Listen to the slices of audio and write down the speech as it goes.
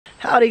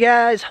Howdy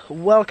guys,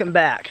 welcome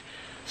back.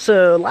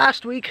 So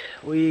last week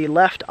we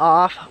left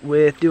off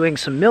with doing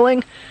some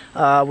milling.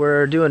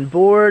 We're doing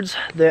boards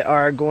that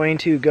are going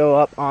to go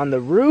up on the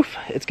roof.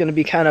 It's going to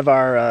be kind of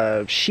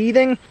our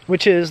sheathing,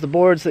 which is the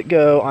boards that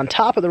go on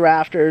top of the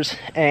rafters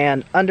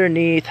and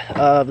underneath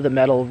of the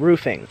metal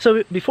roofing.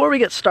 So before we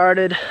get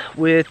started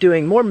with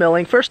doing more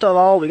milling, first of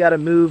all we got to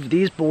move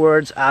these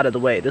boards out of the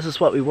way. This is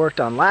what we worked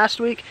on last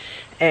week,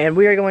 and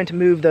we are going to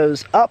move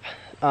those up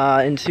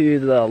into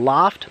the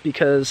loft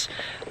because,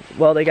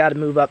 well, they got to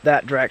move up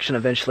that direction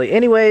eventually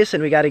anyways,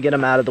 and we got to get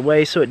them out of the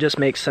way, so it just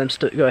makes sense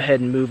to go ahead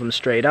and move them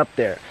straight up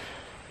there.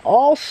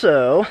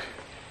 Also,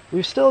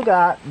 we've still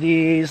got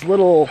these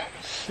little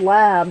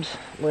slabs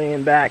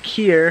laying back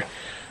here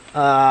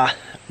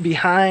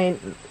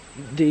behind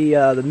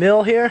the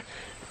mill here,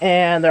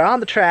 and they're on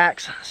the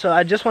tracks, so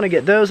I just want to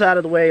get those out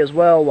of the way as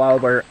well while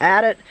we're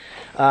at it.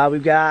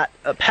 We've got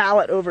a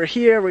pallet over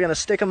here we're going to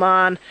stick them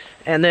on,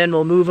 and then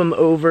we'll move them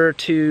over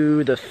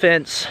to the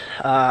fence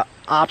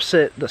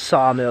opposite the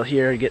sawmill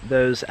here to get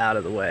those out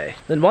of the way.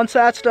 Then once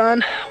that's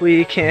done,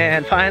 we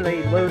can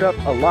finally load up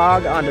a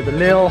log onto the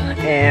mill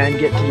and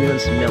get to doing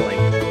some milling.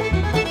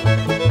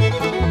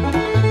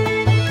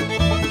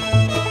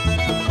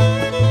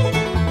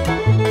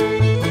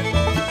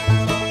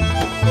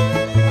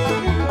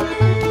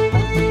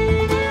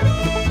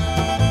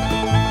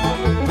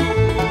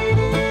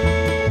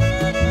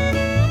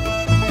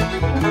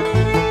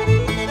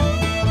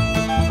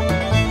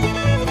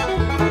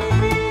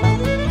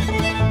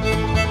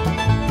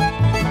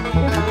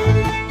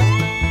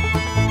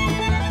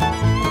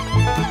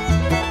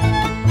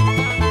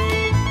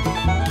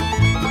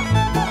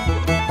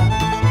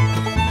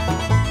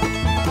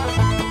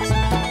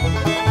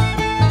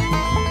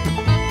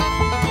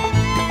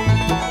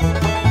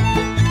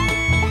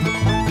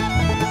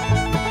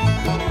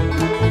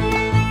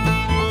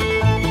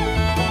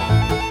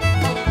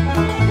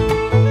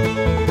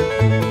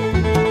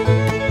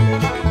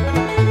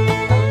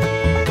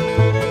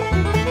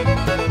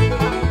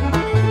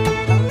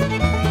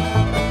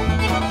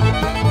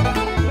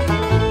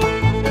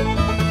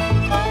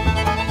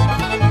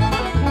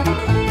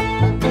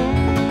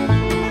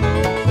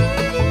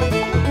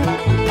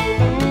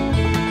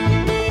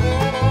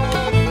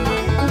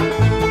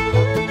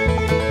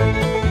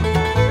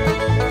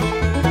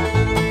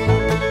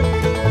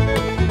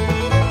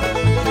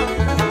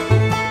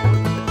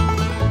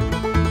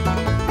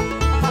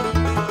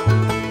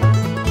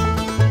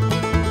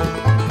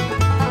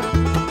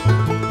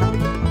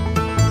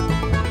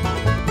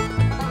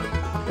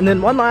 And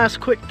then one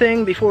last quick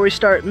thing before we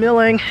start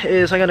milling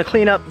is I'm going to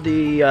clean up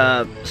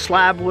the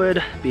slab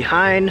wood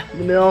behind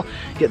the mill,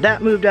 get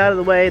that moved out of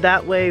the way.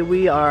 That way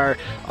we are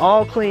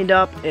all cleaned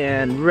up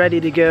and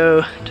ready to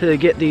go to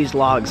get these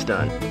logs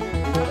done.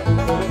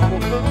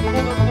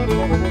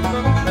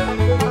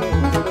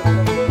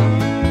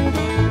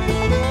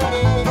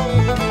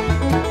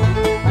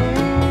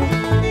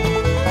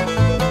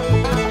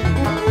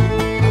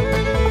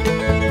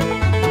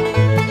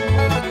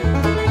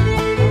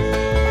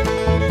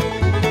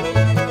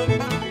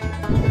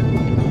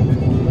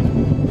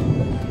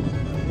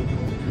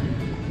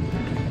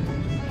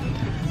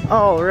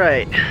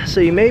 Alright,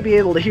 so you may be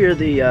able to hear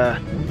the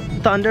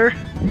thunder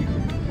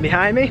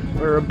behind me,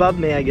 or above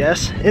me I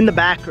guess, in the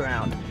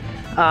background.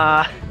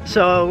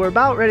 So we're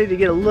about ready to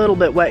get a little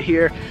bit wet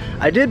here.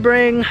 I did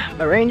bring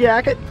a rain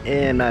jacket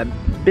and my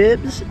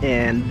bibs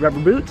and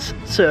rubber boots,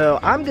 so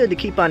I'm good to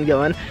keep on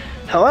going.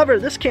 However,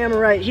 this camera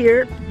right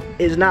here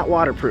is not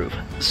waterproof,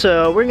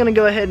 so we're going to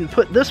go ahead and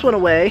put this one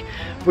away.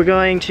 We're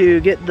going to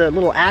get the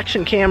little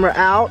action camera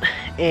out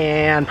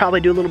and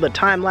probably do a little bit of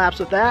time lapse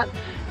with that,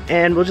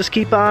 and we'll just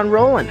keep on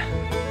rolling.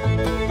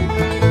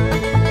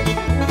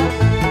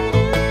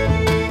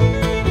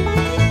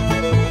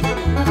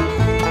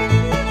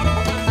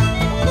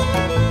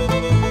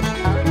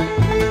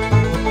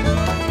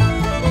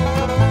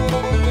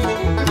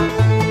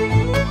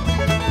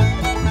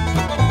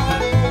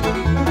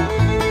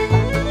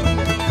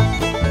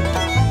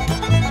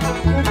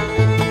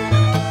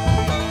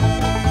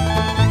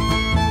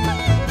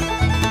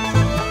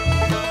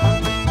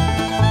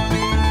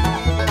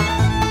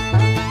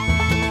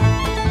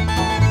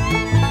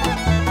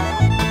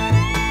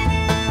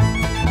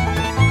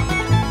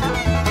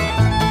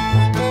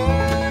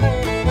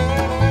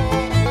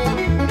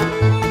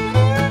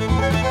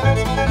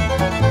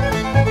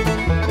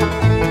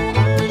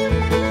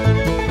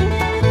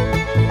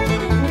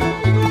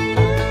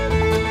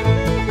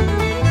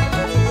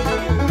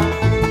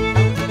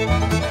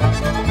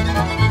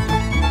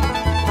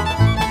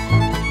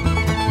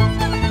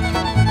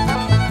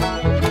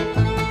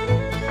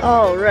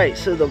 Alright,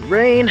 so the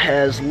rain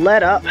has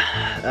let up.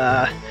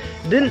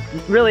 Didn't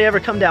really ever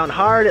come down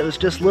hard, it was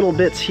just little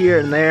bits here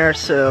and there,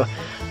 so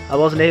I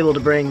wasn't able to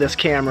bring this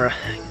camera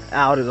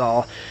out at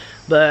all.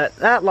 But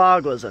that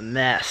log was a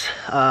mess.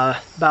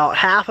 About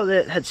half of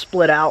it had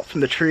split out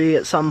from the tree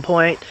at some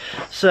point,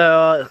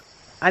 so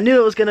I knew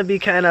it was going to be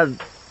kind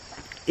of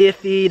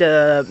iffy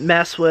to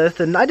mess with,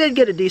 and I did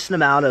get a decent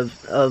amount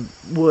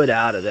of wood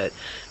out of it.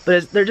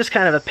 but they're just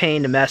kind of a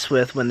pain to mess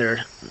with when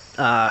they're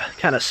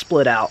kind of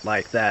split out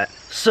like that.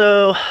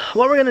 So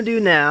what we're gonna do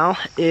now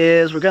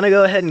is we're gonna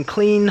go ahead and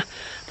clean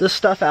this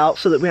stuff out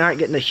so that we aren't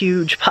getting a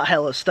huge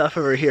pile of stuff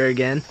over here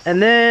again.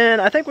 And then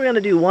I think we're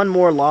gonna do one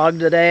more log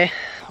today.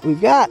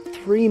 We've got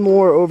 3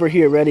 more over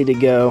here ready to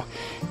go.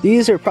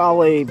 These are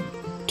probably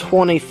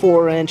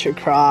 24-inch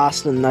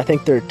across, and I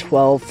think they're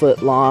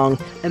 12-foot long.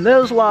 And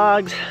those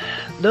logs,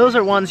 those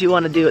are ones you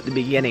want to do at the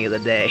beginning of the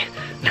day,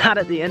 not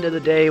at the end of the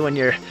day when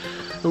you're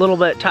a little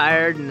bit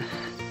tired, and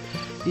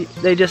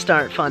they just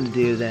aren't fun to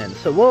do then.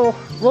 So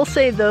we'll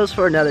save those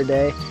for another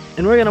day.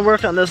 And we're gonna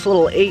work on this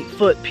little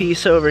 8-foot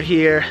piece over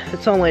here.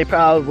 It's only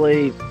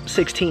probably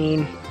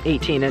 16,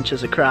 18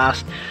 inches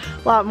across.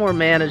 A lot more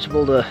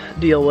manageable to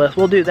deal with.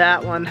 We'll do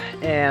that one,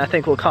 and I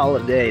think we'll call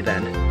it a day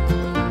then.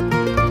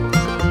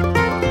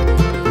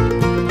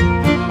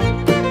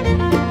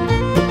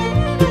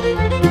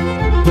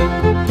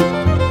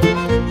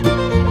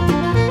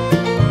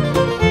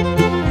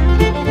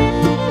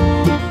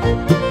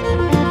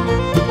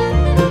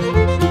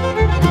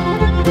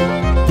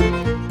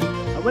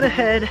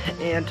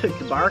 And took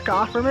the bark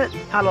off from it.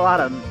 Had a lot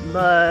of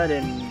mud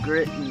and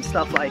grit and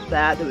stuff like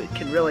that that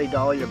can really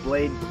dull your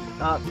blade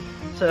up.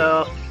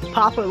 So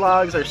poplar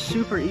logs are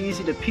super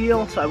easy to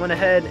peel, so I went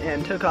ahead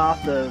and took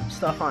off the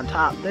stuff on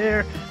top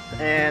there,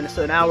 and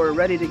so now we're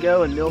ready to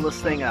go and mill this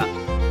thing up.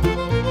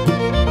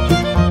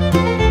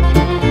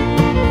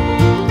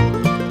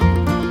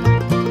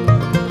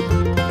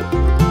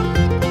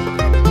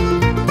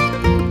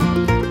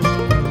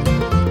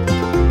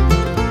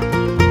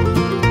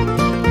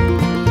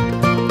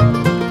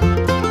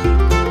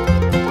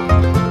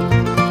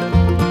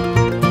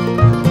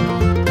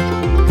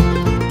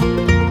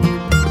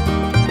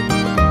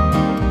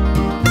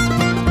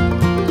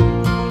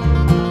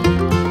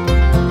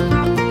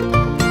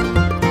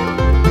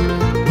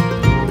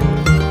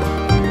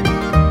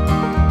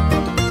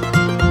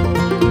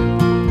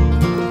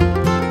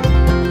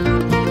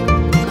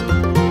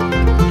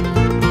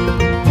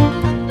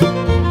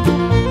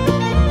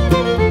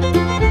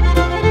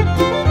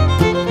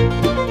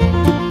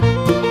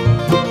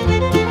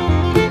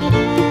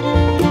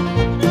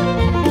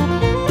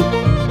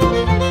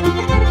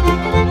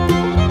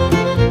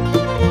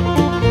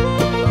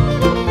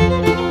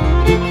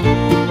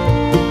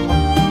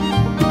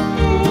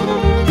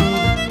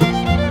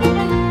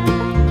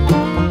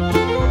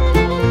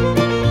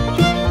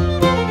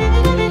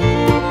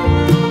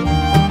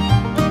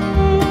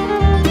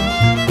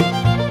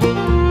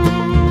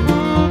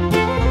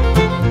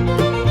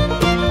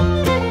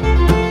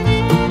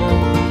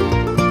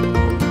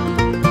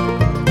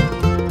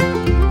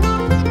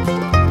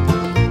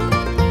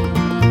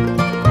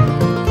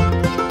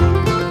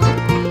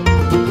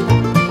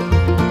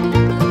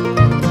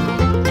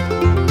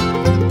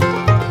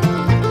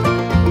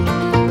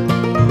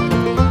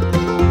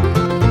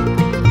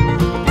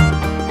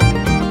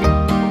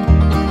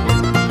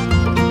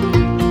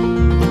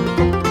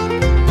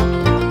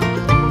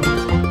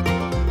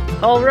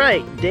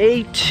 Alright,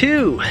 day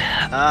 2.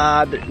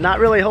 Not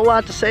really a whole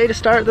lot to say to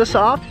start this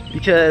off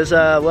because,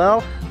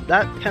 well,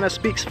 that kind of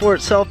speaks for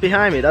itself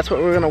behind me. That's what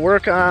we're going to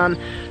work on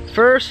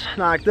first,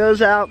 knock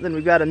those out. Then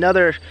we've got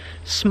another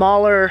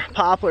smaller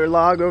poplar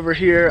log over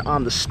here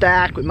on the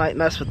stack. We might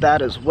mess with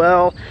that as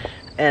well.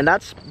 And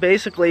that's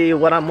basically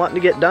what I'm wanting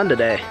to get done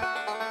today.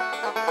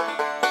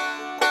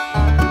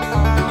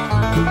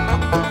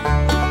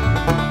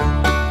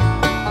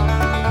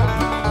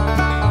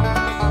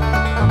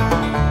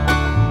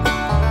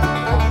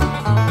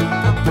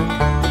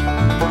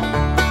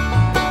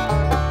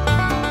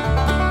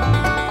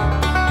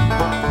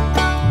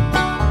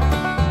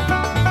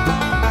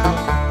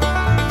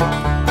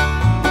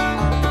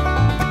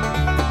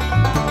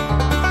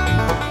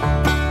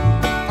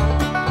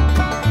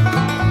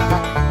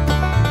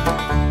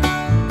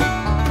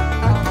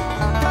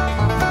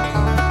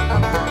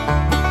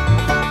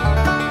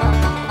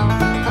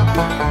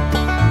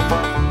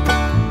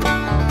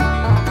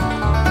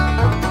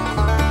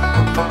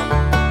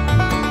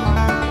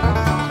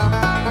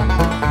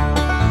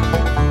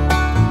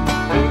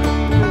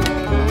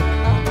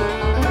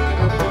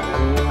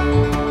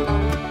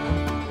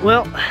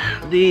 Well,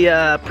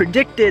 the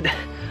predicted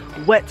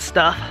wet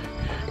stuff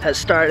has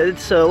started.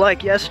 So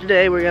like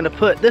yesterday, we're gonna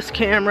put this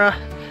camera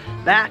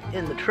back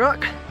in the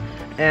truck,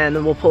 and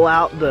then we'll pull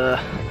out the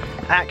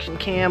action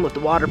cam with the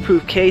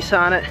waterproof case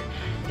on it,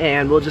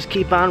 and we'll just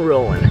keep on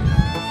rolling.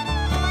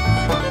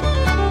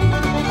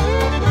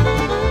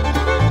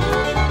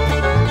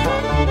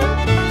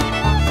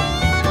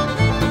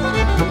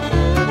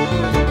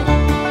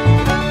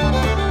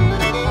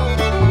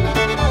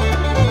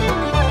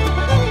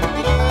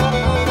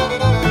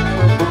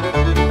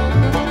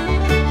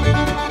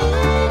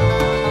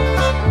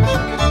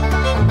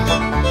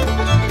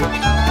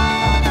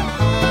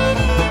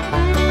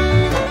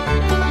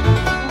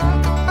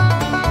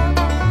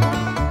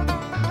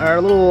 Our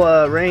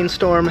little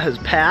rainstorm has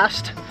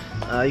passed.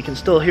 You can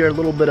still hear a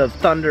little bit of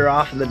thunder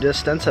off in the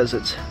distance as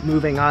it's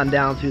moving on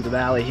down through the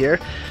valley here.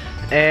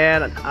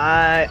 and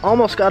I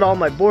almost got all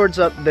my boards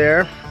up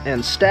there,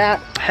 and Stat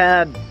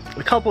had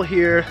a couple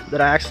here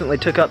that I accidentally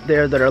took up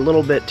there that are a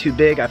little bit too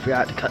big. I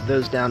forgot to cut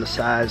those down to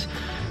size.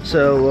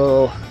 So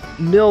we'll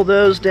mill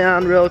those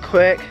down real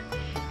quick,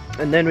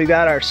 and then we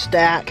got our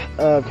stack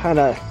of kind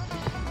of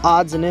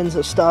odds and ends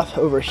of stuff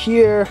over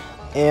here,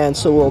 and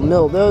so we'll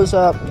mill those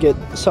up, get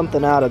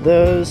something out of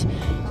those,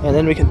 and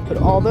then we can put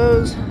all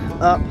those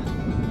up.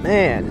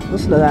 Man,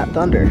 listen to that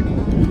thunder.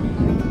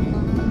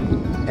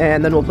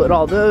 And then we'll put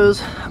all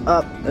those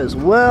up as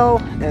well,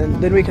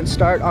 and then we can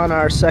start on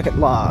our second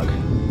log.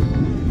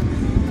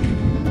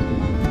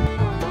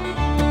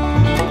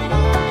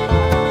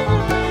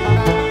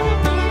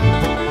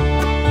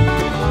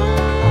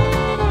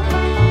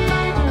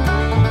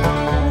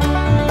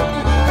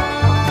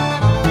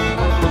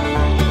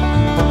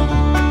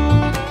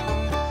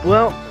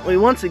 Well, we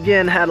once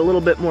again had a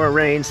little bit more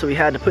rain, so we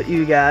had to put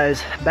you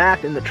guys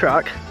back in the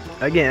truck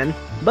again.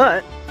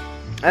 But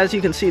as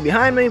you can see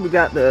behind me, we've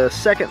got the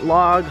second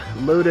log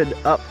loaded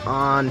up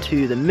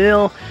onto the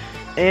mill,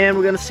 and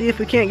we're gonna see if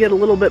we can't get a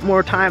little bit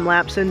more time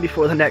lapse in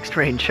before the next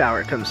rain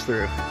shower comes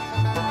through.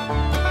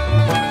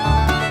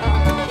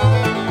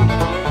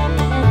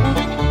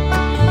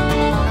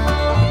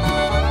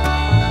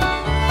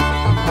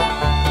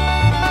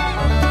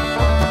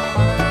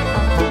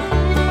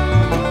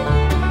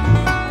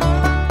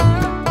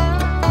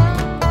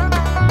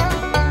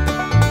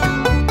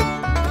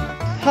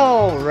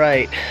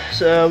 Alright,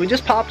 so we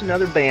just popped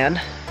another band.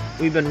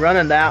 We've been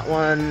running that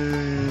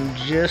one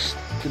just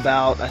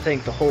about, I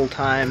think, the whole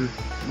time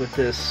with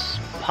this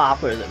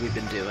popper that we've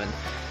been doing.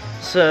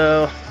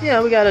 So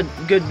yeah, we got a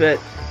good bit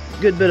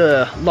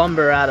of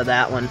lumber out of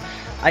that one.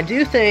 I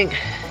do think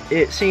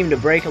it seemed to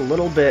break a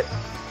little bit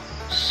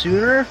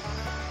sooner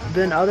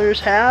than others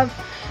have,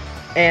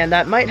 and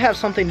that might have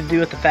something to do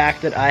with the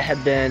fact that I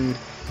had been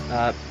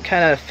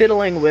kind of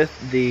fiddling with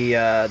the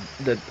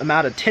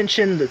amount of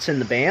tension that's in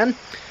the band.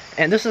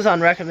 And this is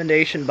on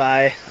recommendation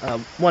by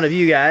one of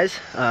you guys,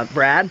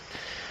 Brad.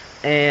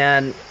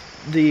 And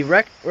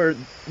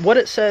what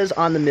it says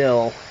on the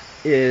mill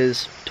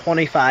is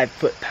 25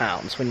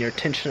 foot-pounds when you're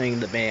tensioning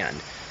the band.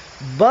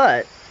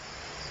 But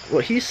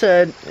what he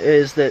said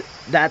is that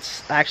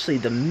that's actually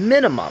the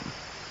minimum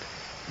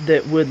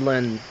that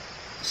Woodland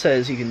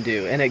says you can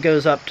do, and it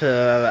goes up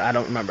to, I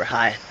don't remember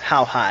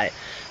how high.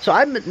 So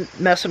I've been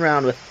messing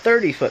around with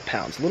 30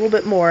 foot-pounds, a little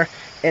bit more,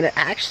 and it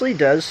actually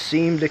does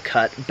seem to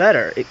cut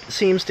better. It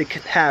seems to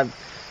have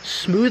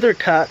smoother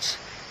cuts.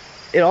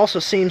 It also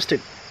seems to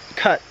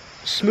cut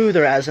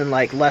smoother, as in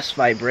like less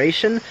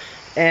vibration,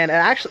 and it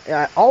actually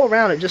all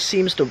around it just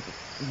seems to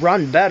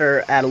run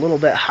better at a little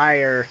bit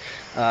higher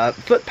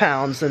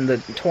foot-pounds than the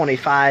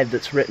 25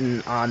 that's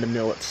written on the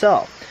mill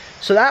itself.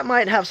 So that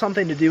might have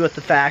something to do with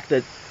the fact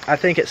that I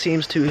think it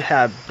seems to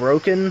have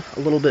broken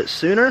a little bit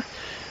sooner.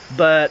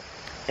 But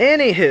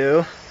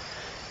anywho,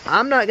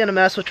 I'm not going to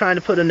mess with trying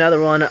to put another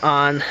one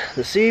on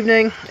this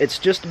evening. It's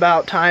just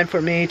about time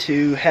for me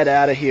to head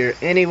out of here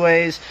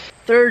anyways.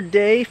 Third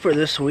day for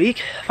this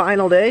week,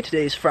 final day.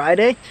 Today's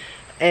Friday,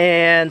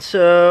 and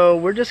so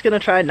we're just going to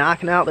try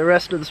knocking out the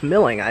rest of this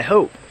milling, I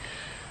hope.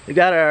 We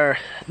got our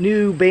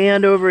new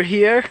band over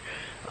here,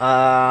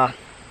 so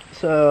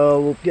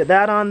we'll get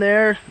that on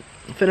there,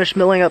 finish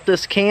milling up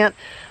this cant.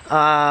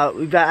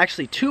 We've got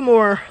actually 2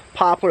 more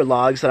poplar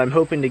logs that I'm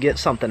hoping to get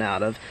something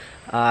out of.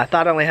 I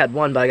thought I only had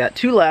 1, but I got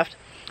 2 left.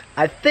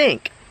 I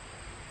think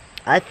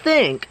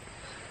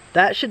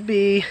that should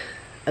be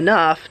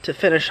enough to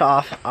finish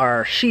off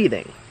our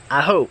sheathing.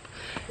 I hope.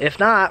 If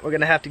not, we're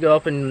gonna have to go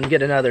up and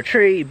get another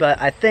tree, but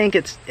I think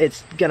it's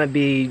gonna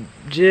be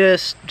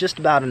just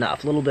about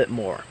enough, a little bit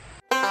more.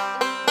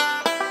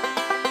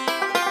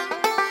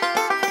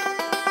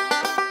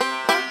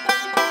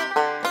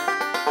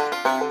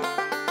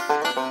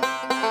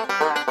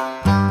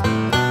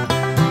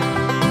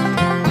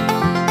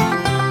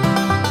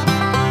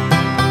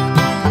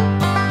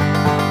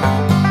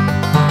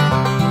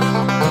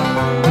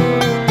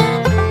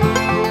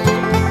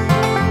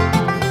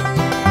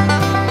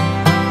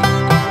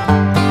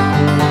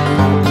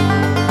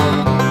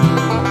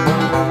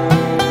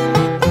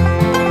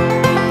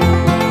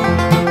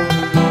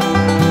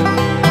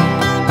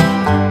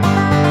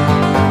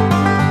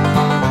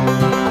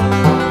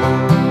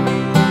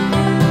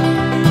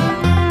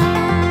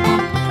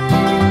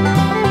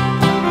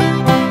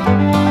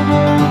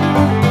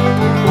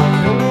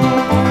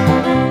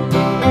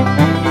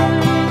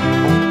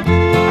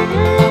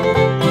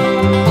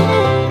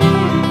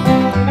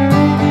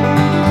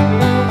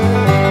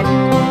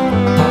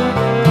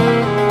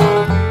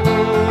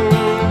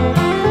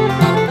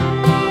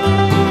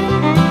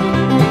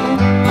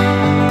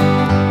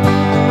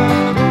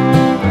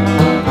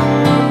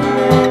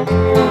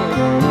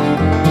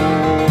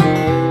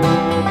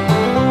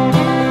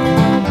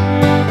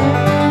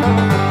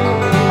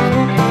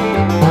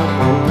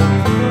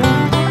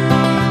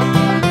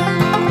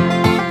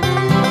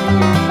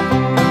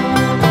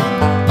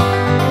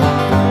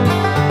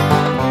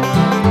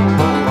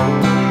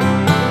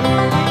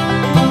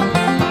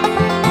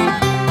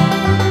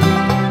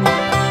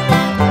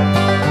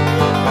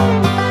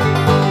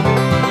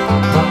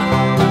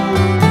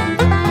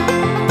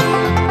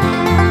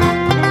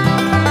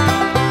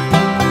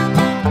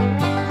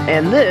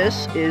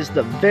 this is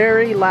the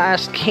very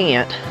last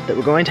cant that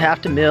we're going to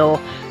have to mill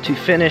to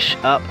finish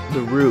up the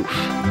roof.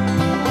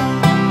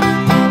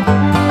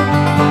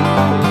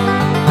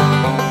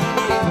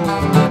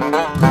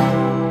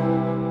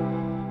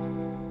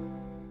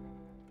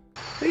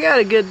 We got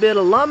a good bit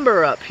of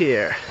lumber up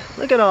here.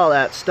 Look at all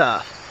that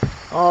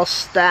stuff. All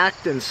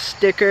stacked and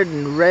stickered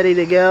and ready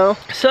to go.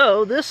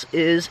 So this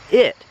is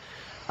it.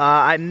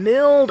 I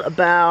milled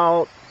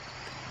about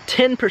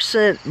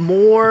 10%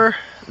 more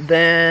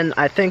than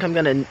I think I'm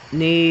gonna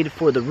need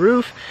for the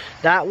roof.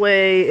 That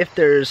way, if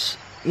there's,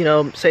 you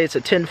know, say it's a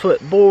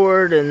 10-foot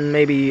board and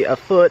maybe a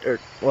foot or,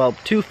 well,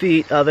 2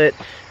 feet of it,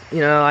 you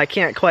know, I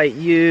can't quite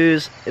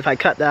use, if I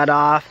cut that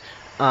off,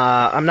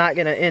 I'm not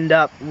gonna end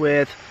up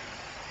with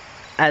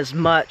as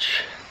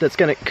much that's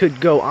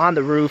could go on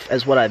the roof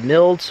as what I've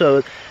milled.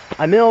 So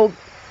I milled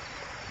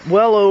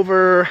well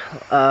over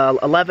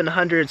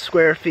 1,100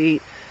 square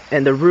feet,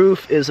 and the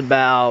roof is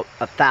about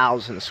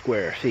 1,000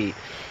 square feet.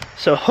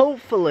 So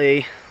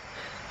hopefully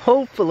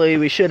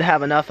we should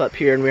have enough up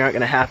here and we aren't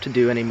going to have to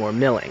do any more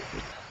milling.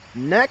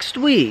 Next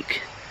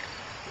week,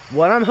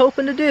 what I'm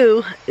hoping to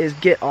do is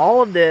get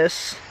all of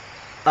this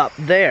up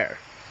there.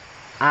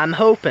 I'm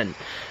hoping.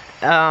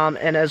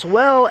 And as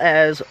well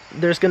as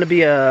there's going to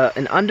be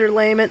an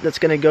underlayment that's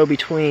going to go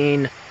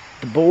between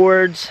the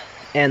boards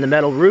and the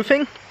metal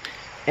roofing,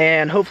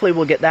 and hopefully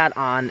we'll get that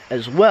on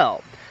as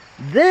well.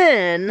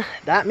 Then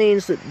that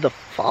means that the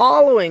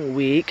following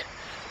week,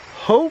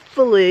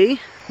 hopefully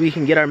we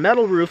can get our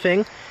metal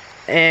roofing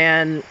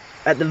and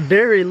at the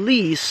very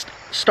least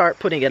start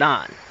putting it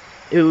on.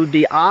 It would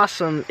be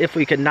awesome if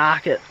we could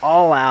knock it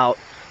all out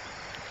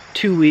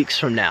 2 weeks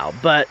from now,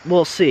 but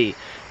we'll see.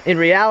 In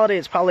reality,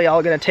 it's probably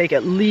all going to take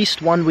at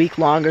least 1 week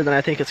longer than I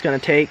think it's going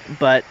to take,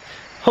 but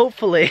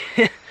hopefully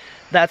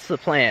that's the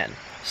plan.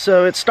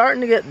 So it's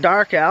starting to get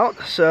dark out,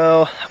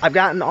 so I've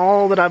gotten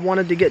all that I've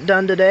wanted to get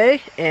done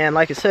today, and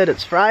like I said,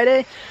 it's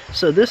Friday,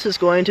 so this is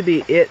going to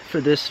be it for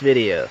this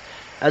video.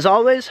 As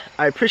always,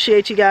 I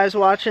appreciate you guys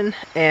watching,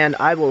 and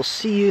I will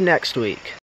see you next week.